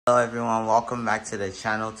Hello everyone, welcome back to the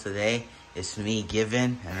channel. Today it's me,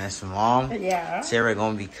 Given, and it's Mom. Yeah. Today we're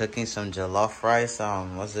going to be cooking some jollof rice.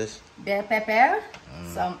 What's this? Bell pepper,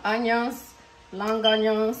 some onions, long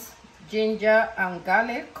onions, ginger and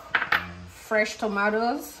garlic, fresh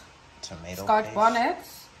tomatoes, Scotch paste.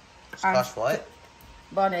 bonnets. Scotch what?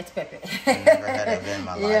 Bonnet pepper. I never heard of it in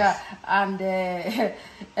my life. Yeah,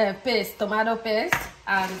 and paste, tomato paste,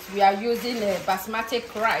 and we are using a basmati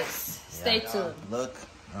rice. Stay tuned. Look,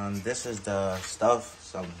 this is the stuff,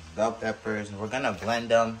 some bell peppers. We're going to blend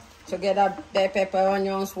them. Together, bell pepper,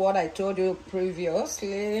 onions, what I told you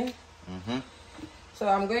previously. So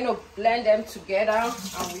I'm going to blend them together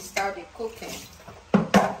and we start the cooking.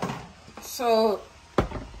 So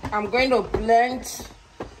I'm going to blend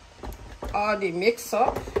all the mix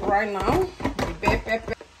up right now. The bell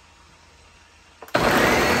pepper.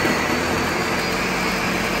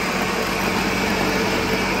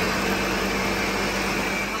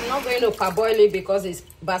 I'm not going to parboil it because it's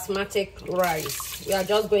basmati rice. We are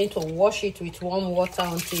just going to wash it with warm water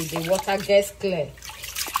until the water gets clear.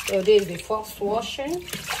 So this is the first washing.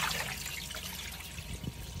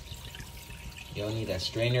 You don't need a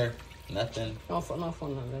strainer, nothing. No for now.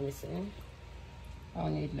 Let me see. I'll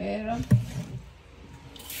need later.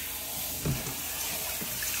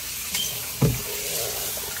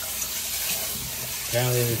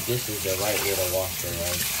 Apparently this is the right way to wash the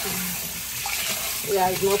rice. Yeah,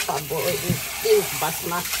 it's not parboiled. It's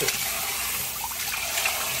basmati.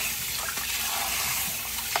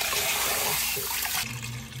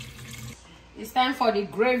 It's time for the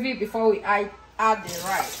gravy before we add the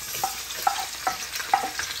rice.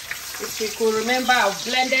 If you could remember, I've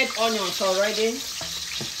blended onions already,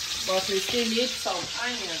 but we still need some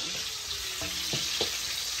onions.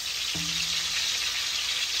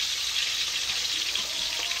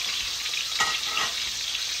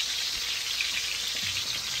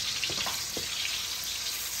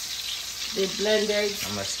 They blended.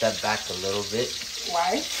 I'm going to step back a little bit.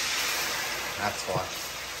 Why? That's why.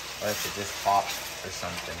 Or if it just pops or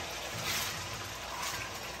something.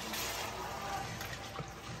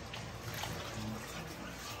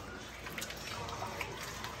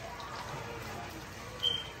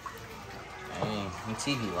 Dang, my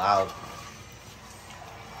TV loud.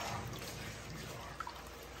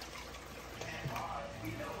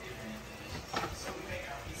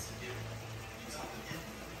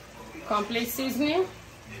 Complete seasoning.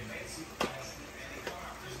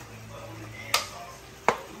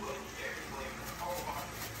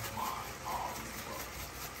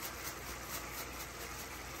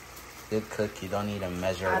 Good cook, you don't need to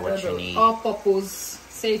measure what you need. All-purpose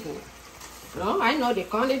seasoning. No, I know the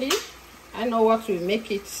quantity. I know what will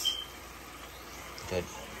make it. Good.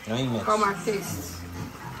 No, you mix. Come and taste.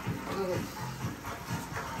 Good.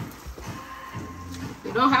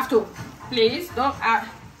 You don't have to. Please don't add.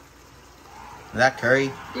 Is that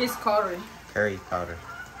curry? This curry. Curry powder.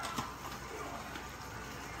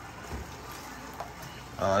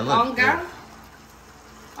 Oh, it looks good.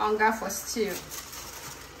 Onga for stew.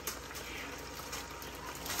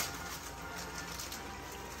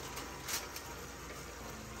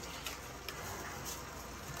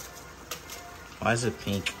 Why is it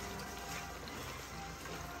pink?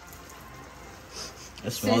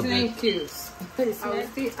 It smells Seasoning good. cubes. I will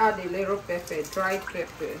still add a little pepper, dry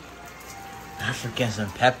pepper. African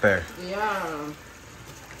some pepper. Yeah.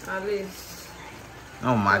 At least.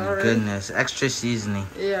 Oh my goodness. Extra seasoning.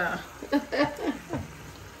 Yeah. Let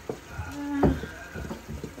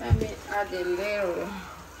me add a little.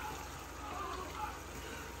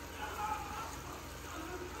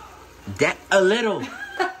 A little.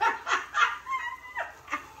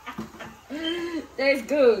 That's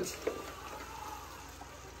good.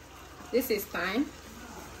 This is fine.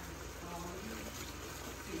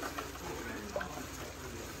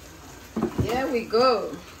 Here we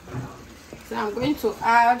go. So I'm going to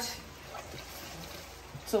add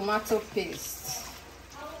tomato paste.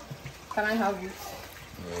 Can I have it?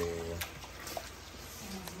 Yeah.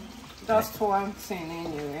 Just one thing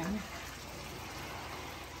anyway.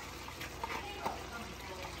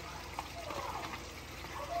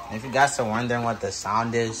 If you guys are wondering what the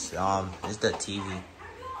sound is, it's the TV.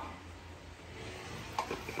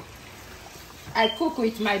 I cook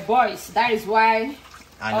with my boys. That is why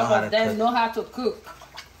I know all how of to them cook. know how to cook.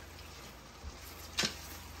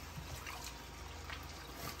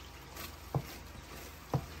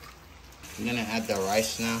 I'm gonna add the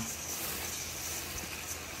rice now.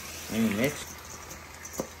 Let me mix.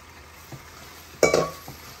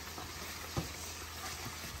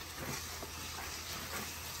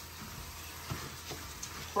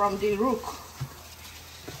 From the rook,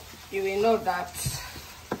 you will know that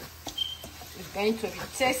going to be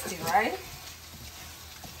tasty, right?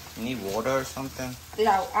 You need water or something?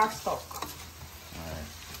 Yeah, I'll add stock. Alright.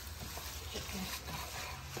 Chicken stock.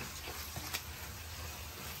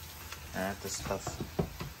 Add the stuff.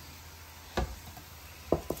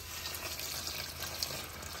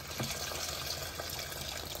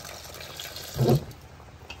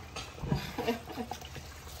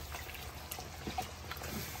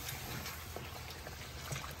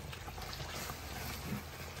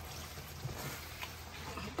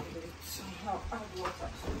 I'll add water,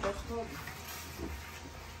 so just hold it.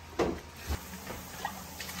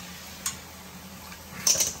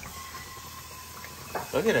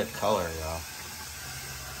 Look at the color, y'all.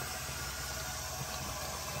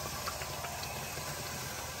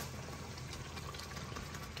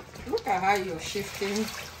 Look at how you're shifting.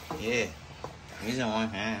 Yeah. I'm using one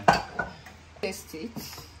hand. Taste it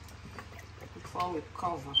before we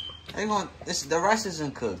cover. How you going? The rice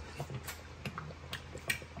isn't cooked.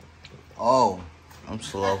 Oh, I'm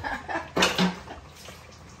slow.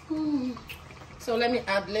 So let me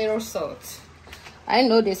add little salt. I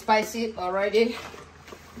know the spicy already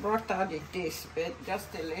brought out the taste, but just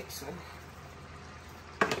a little.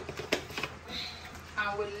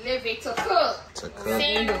 And we'll leave it to cook. We're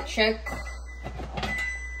going to check.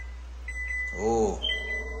 Oh.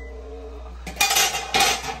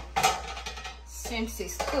 Seems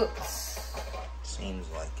it's cooked. Seems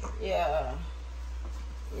like it. Yeah.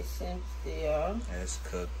 It seems It's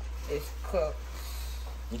cooked. it's cooked.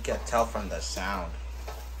 You can tell from the sound.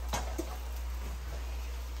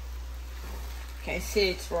 Can you see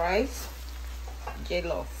it's rice?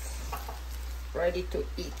 Jollof. Ready to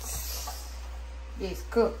eat. It's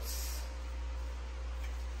cooked.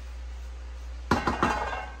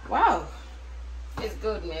 Wow. It's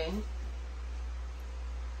good, man.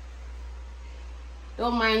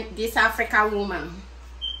 Don't mind this African woman.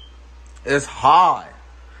 It's hot.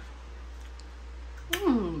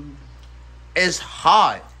 It's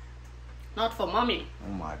hot. Not for mommy.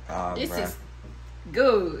 Oh my god, This bruh. is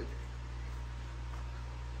good.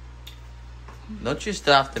 Don't you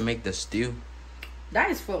still have to make the stew? That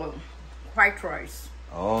is for white rice.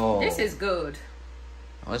 Oh. This is good.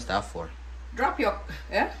 What's that for? Drop your,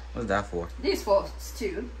 yeah? What's that for? This for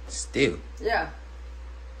stew. Stew. Yeah.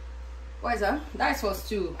 What is that? That's for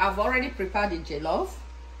stew. I've already prepared the jollof.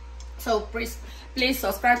 So please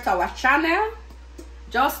subscribe to our channel.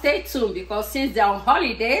 Just stay tuned because since they're on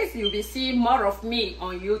holidays, you'll be seeing more of me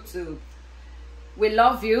on YouTube. We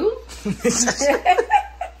love you.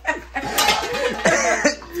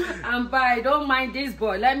 And bye. Don't mind this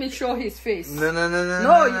boy. Let me show his face. No.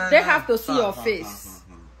 No, they have to see your face.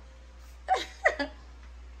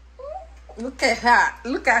 Look at her.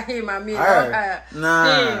 Look at him. I mean,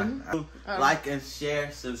 Nah. him. Like and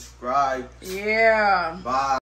share, subscribe. Yeah. Bye.